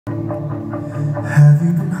Have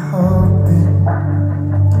you been hoping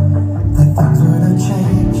that things would have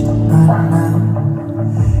changed by now?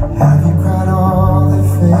 Have you cried all the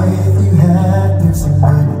faith you had through so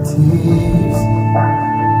many tears?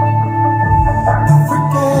 Don't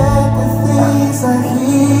forget the things that He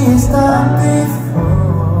has done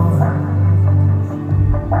before.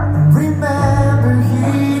 And remember,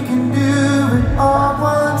 He can do it all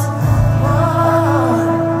once more.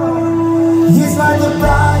 He's like the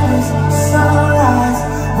brightest sunrise,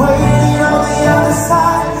 waiting on the other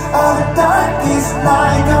side of the darkest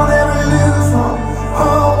night. Don't ever lose hope.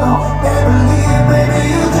 Hold on and believe, baby,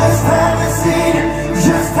 you just haven't seen it.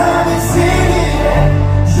 Just haven't seen it yet.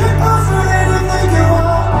 You're closer than you think you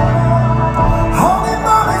are. Holy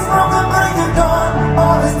moments from the break of dawn.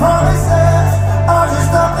 All His promises are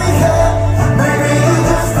just up ahead. Maybe you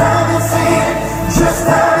just haven't seen it. Just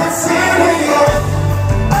haven't seen it yet.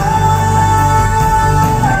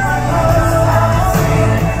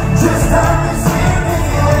 Just haven't seen it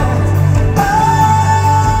yet.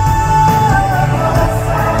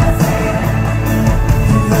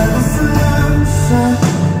 You have a solution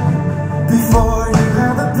before you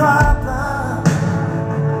have a problem.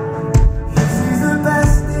 He sees the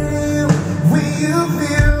best in you when you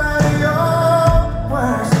feel like your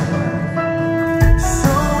worst.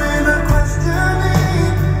 So in the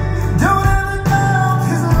questioning, don't ever doubt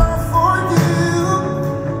His love for you,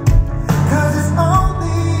 'cause it's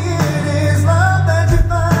only in His love that you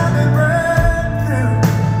find a breakthrough.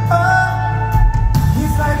 Oh,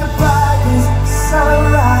 He's like the brightest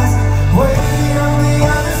sunrise, waiting on the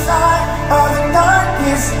other side of the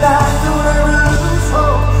darkest night. Don't ever lose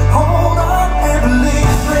hope. Hold on and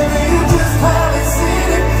believe, baby, you just haven't seen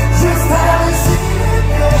it. Just haven't seen it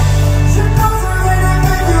yet. You're closer than you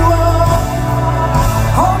think you are.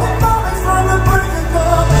 All the moments from the break of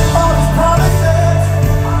dawn, all His promises.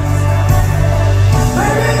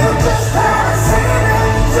 Maybe you just haven't seen it.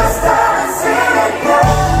 Just haven't seen it yet.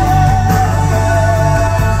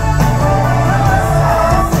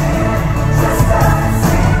 Just haven't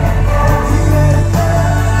seen it yet.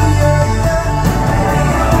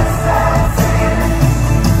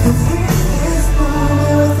 Cause He is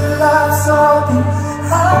moving with the life so deep.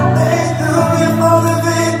 Hallelujah for the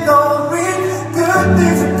victory. Good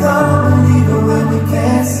things are coming even when we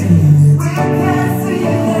can't see it. We can't see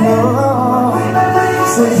it. Oh,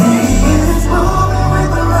 so He is moving with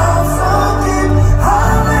the love so deep.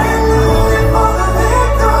 Hallelujah for the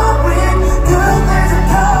victory. Good things are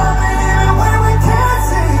coming even when we can't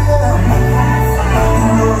see it.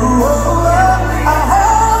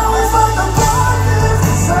 It's like the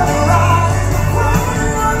brightest sunrise,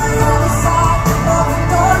 waiting on the other side of the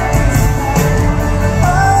darkest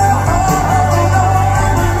night.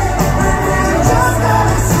 Just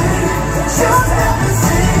haven't seen it. Just haven't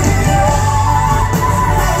seen it yet.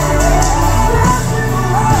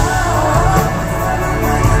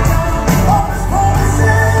 All His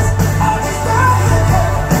promises are just out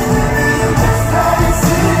there. Maybe you just haven't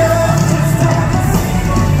seen it. Just haven't seen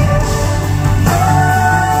it yet.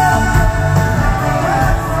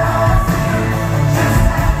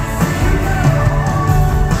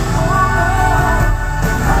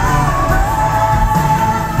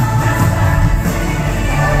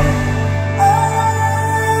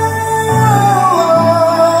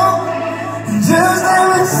 Just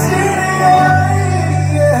haven't seen it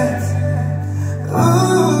yet.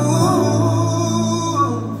 Ooh.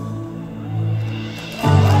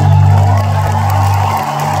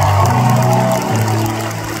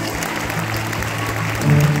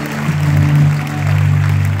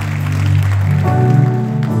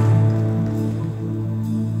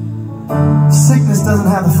 Sickness doesn't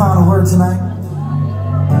have the final word tonight.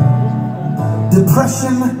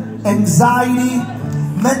 Depression, anxiety,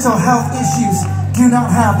 mental health issues do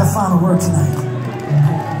not have the final word tonight.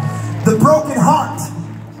 The broken heart,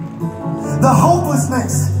 the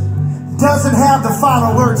hopelessness doesn't have the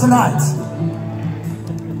final word tonight.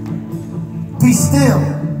 Be still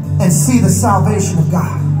and see the salvation of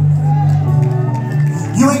God.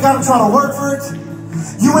 You ain't got to try to work for it.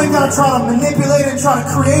 You ain't got to try to manipulate it and try to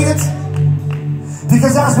create it.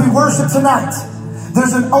 Because as we worship tonight,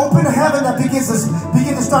 there's an open heaven that begins to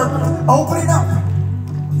start opening up.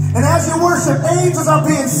 And as you worship, angels are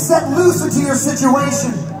being set loose into your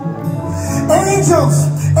situation.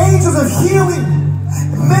 Angels of healing,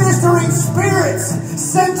 ministering spirits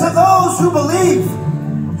sent to those who believe.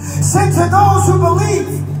 Sent to those who believe.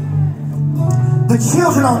 The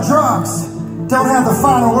children on drugs don't have the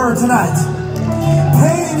final word tonight.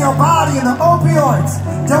 Pain in your body and the opioids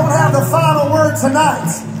don't have the final word tonight.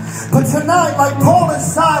 But tonight, like Paul and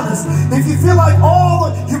Silas, if you feel like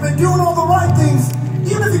you've been doing all the right things,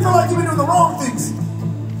 wrong things,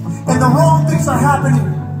 and the wrong things are happening,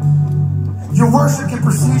 your worship can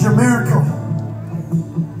precede your miracle.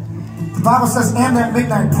 The Bible says, and at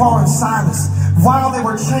midnight, Paul and Silas, while they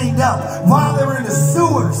were chained up, while they were in the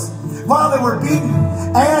sewers, while they were beaten,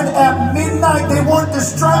 and at midnight, they weren't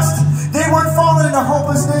distressed, they weren't falling into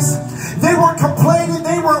hopelessness, they weren't complaining,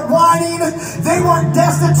 they weren't whining, they weren't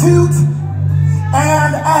destitute.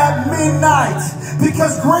 And at midnight,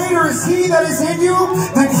 because greater is he that is in you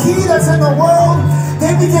than he that's in the world,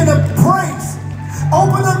 they begin to praise,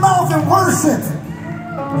 open their mouth and worship.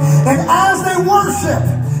 And as they worship,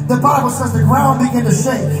 the Bible says the ground began to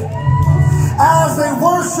shake. As they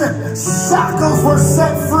worshiped, shackles were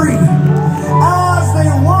set free. As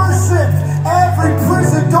they worshiped, every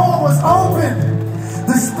prison door was open.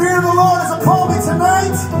 The Spirit of the Lord is upon me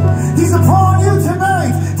tonight. He's upon you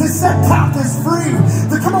tonight to set captives free.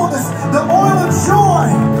 Come on, the oil of joy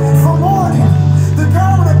for mourning. The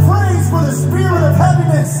garment of praise for the spirit of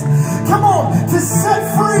heaviness. Come on, to set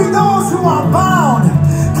free those who are bound.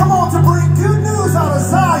 Come on, to bring good news out of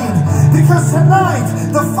Zion. Because tonight,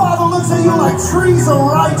 the Father looks at you like trees of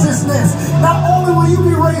righteousness. Not only will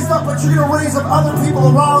you be raised up, but you're going to raise up other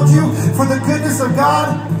people around you for the goodness of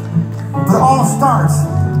God. But it all starts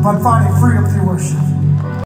by finding freedom through worship.